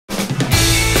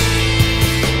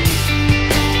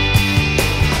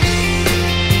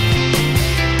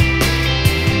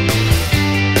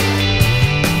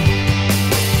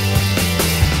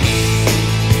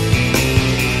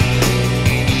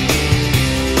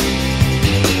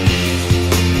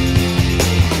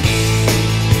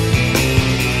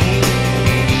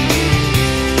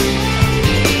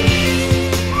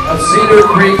Cedar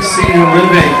Creek Senior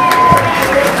Living,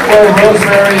 where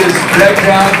Rosemary is decked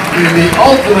out in the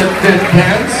ultimate fit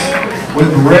pants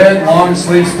with red long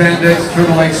sleeve spandex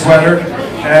turtleneck sweater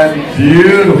and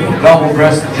beautiful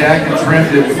double-breasted jacket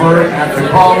trimmed in fur at the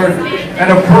collar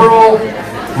and a pearl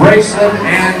bracelet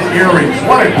and earrings.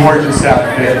 What a gorgeous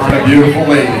outfit on a beautiful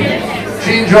lady.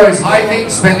 She enjoys hiking,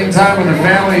 spending time with her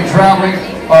family, traveling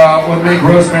would make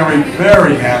Rosemary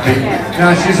very happy.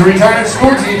 Now, she's a retired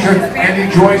school teacher and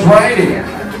enjoys riding.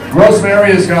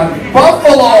 Rosemary has gone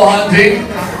buffalo hunting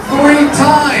 3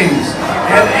 times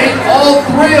and ate all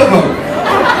 3 of them.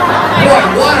 Boy,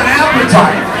 what an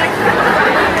appetite.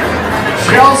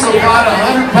 She also got a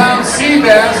 100-pound sea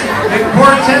bass in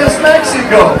Cortez,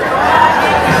 Mexico.